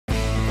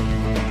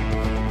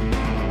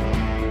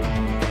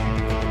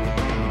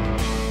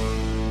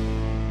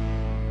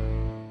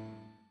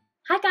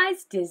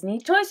guys, Disney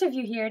Toys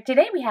Review here.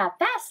 Today we have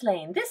Fast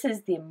Lane. This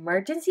is the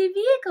emergency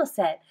vehicle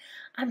set.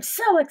 I'm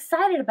so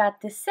excited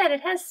about this set. It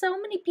has so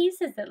many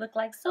pieces that look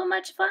like so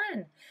much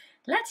fun.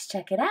 Let's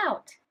check it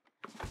out.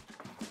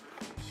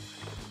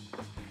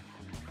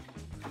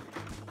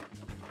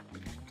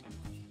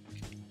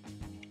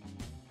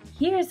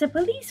 Here's a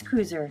police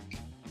cruiser.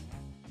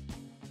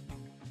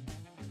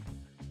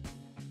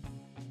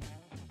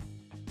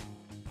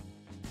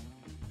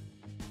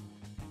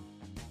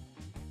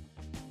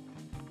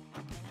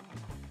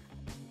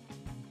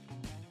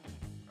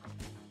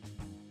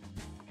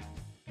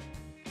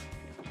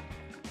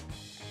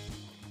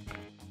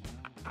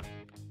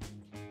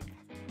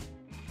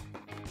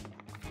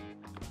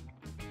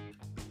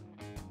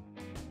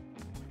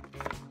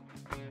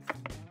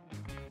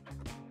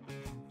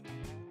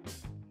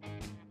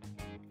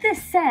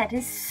 This set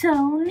is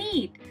so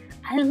neat.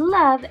 I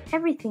love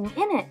everything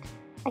in it.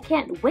 I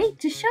can't wait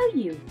to show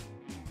you.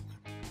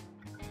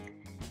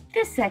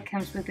 This set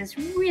comes with this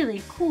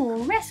really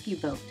cool rescue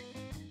boat.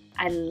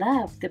 I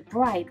love the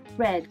bright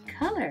red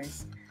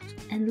colors.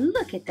 And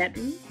look at that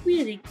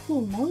really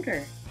cool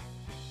motor.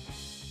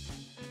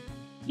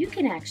 You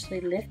can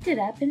actually lift it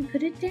up and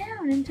put it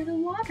down into the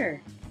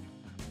water.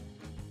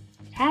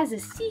 It has a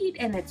seat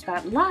and it's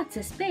got lots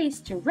of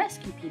space to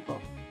rescue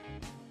people.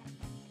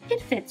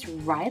 It fits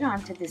right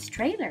onto this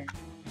trailer.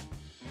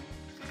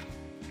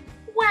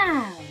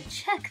 Wow,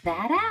 check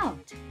that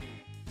out.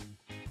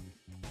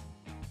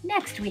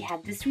 Next we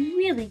have this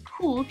really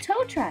cool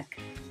tow truck.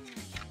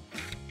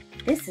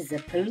 This is a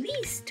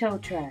police tow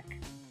truck.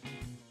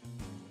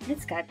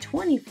 It's got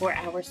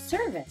 24-hour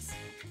service.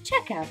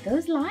 Check out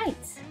those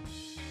lights.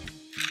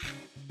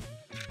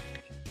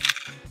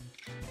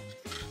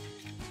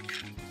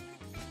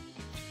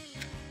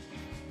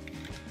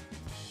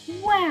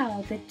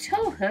 Wow, the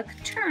tow hook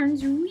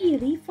turns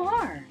really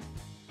far,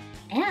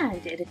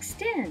 and it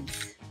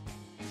extends.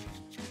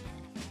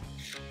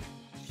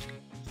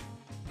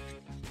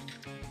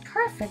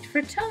 Perfect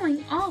for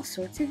towing all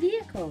sorts of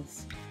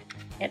vehicles.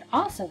 It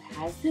also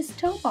has this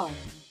tow bar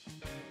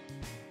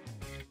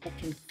that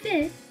can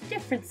fit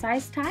different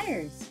size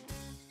tires.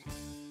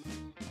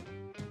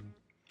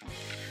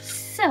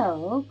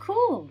 So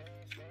cool!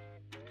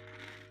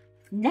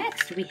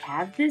 Next we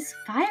have this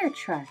fire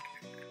truck.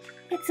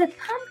 It's a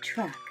pump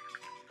truck.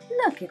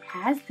 Look, it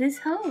has this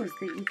hose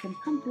that you can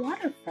pump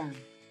water from.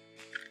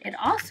 It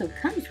also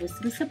comes with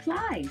some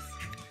supplies.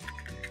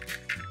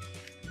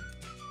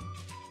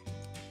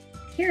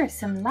 Here are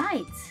some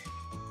lights.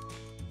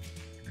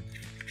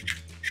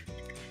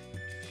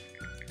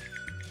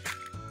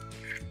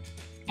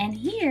 And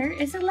here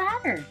is a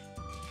ladder.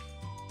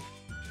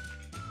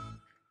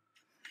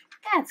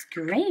 That's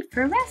great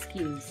for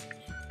rescues.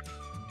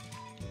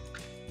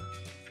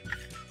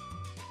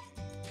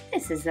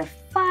 This is a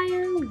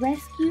fire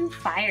rescue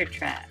fire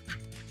truck.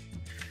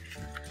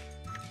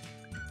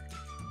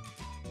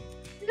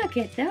 Look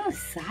at those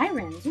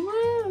sirens.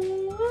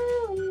 Woo,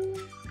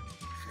 woo.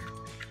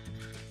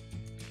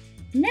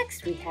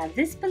 Next we have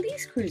this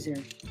police cruiser.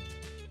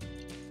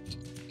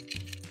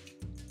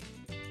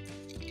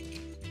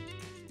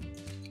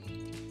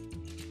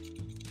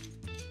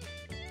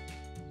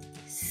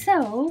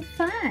 So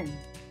fun.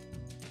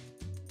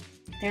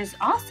 There's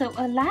also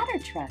a ladder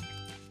truck.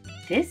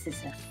 This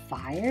is a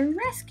fire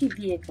rescue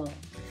vehicle.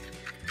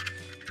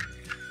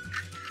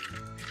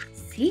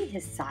 See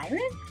his siren?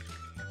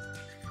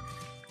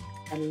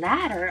 The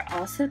ladder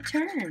also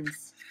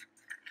turns.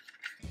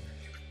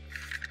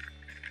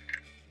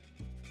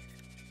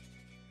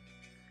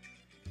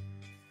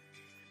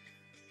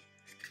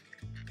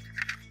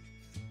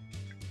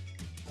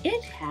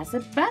 It has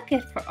a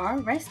bucket for our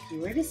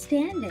rescuer to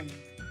stand in.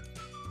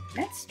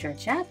 Let's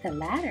stretch out the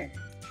ladder.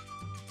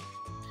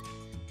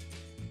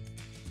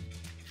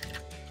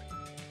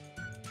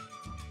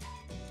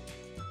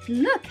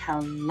 Look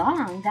how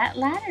long that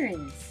ladder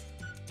is.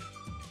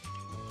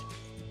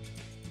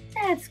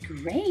 That's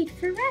great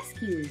for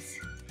rescues.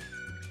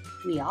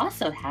 We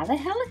also have a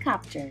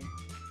helicopter.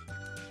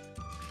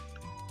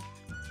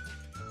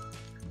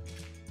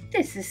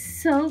 This is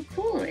so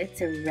cool.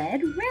 It's a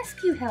red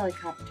rescue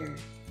helicopter.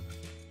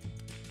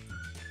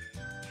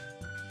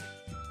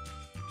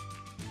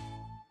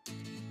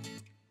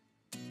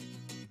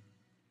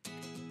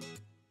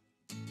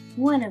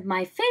 One of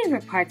my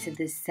favorite parts of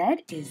this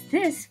set is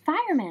this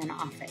fireman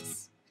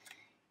office.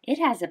 It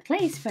has a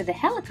place for the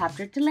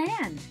helicopter to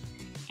land,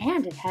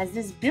 and it has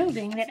this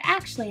building that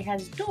actually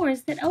has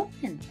doors that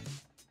open.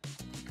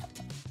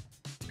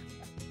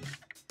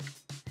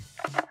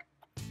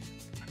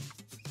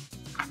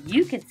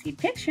 You can see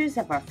pictures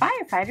of our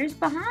firefighters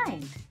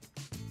behind.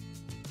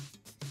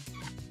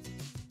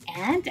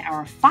 And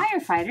our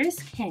firefighters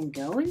can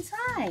go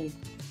inside.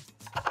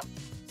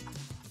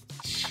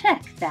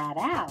 Check that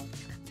out.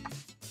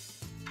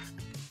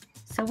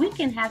 So we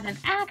can have them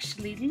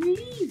actually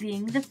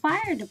leaving the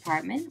fire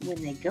department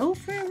when they go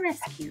for a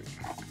rescue.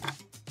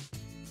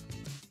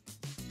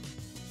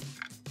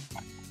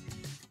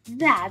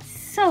 That's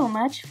so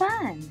much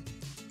fun!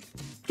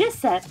 This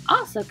set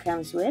also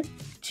comes with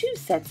 2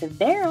 sets of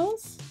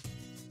barrels.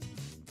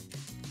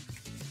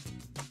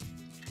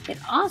 It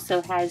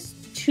also has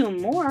 2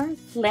 more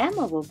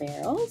flammable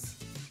barrels.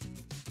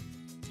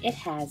 It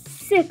has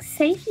 6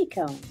 safety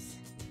cones.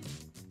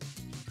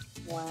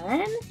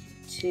 1,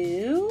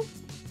 2,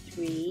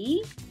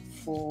 3,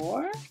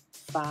 4,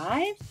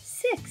 5,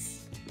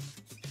 6.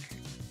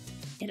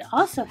 It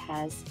also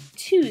has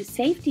 2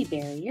 safety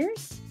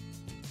barriers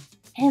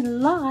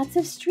and lots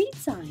of street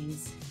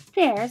signs.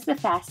 There's the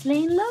fast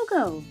lane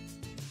logo.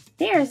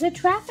 There's a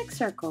traffic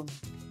circle.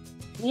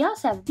 We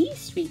also have these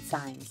street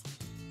signs.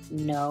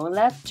 No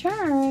left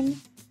turn,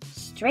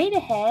 straight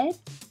ahead,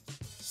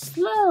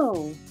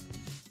 slow,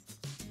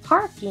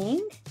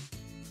 parking,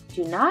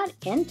 do not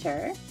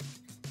enter,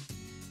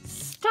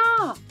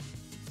 stop,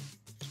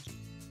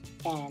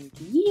 and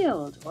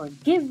yield or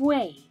give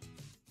way.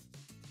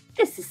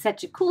 This is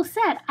such a cool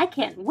set. I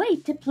can't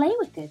wait to play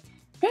with it.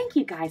 Thank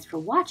you guys for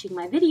watching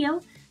my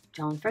video.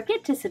 Don't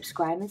forget to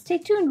subscribe and stay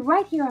tuned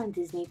right here on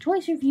Disney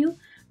Toys Review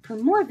for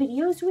more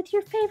videos with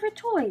your favorite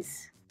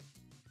toys.